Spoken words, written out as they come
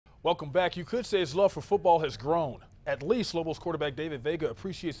Welcome back. You could say his love for football has grown. At least Lobos quarterback David Vega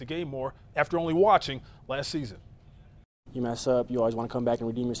appreciates the game more after only watching last season. You mess up, you always want to come back and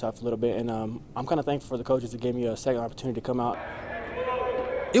redeem yourself a little bit, and I'm kind of thankful for the coaches that gave me a second opportunity to come out.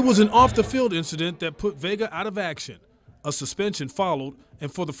 It was an off-the-field incident that put Vega out of action. A suspension followed,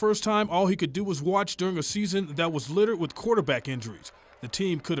 and for the first time, all he could do was watch during a season that was littered with quarterback injuries. The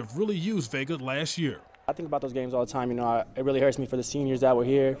team could have really used Vega last year. I think about those games all the time. It really hurts me for the seniors that were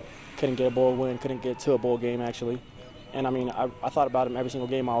here, couldn't get a bowl win, couldn't get to a bowl game actually. And I thought about them every single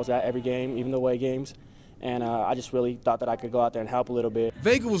game I was at, every game, even the away games. And I just really thought that I could go out there and help a little bit.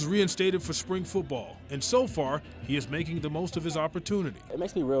 Vega was reinstated for spring football, and so far, he is making the most of his opportunity. It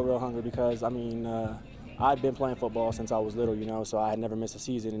makes me real hungry because, I'd been playing football since I was little, so I had never missed a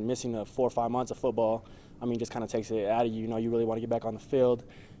season. And missing the 4 or 5 months of football, just kind of takes it out of you. You really want to get back on the field,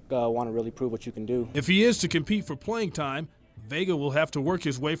 want to really prove what you can do. If he is to compete for playing time, Vega will have to work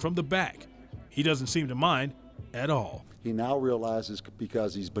his way from the back. He doesn't seem to mind at all. He now realizes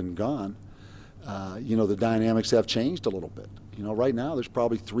because he's been gone, the dynamics have changed a little bit. Right now there's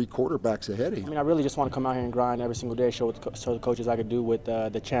probably 3 quarterbacks ahead of him. I really just want to come out here and grind every single day, show the coaches I could do with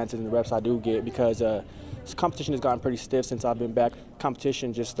the chances and the reps I do get, because this competition has gotten pretty stiff since I've been back.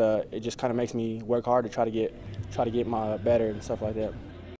 Competition just kind of makes me work hard to try to get my better and stuff like that.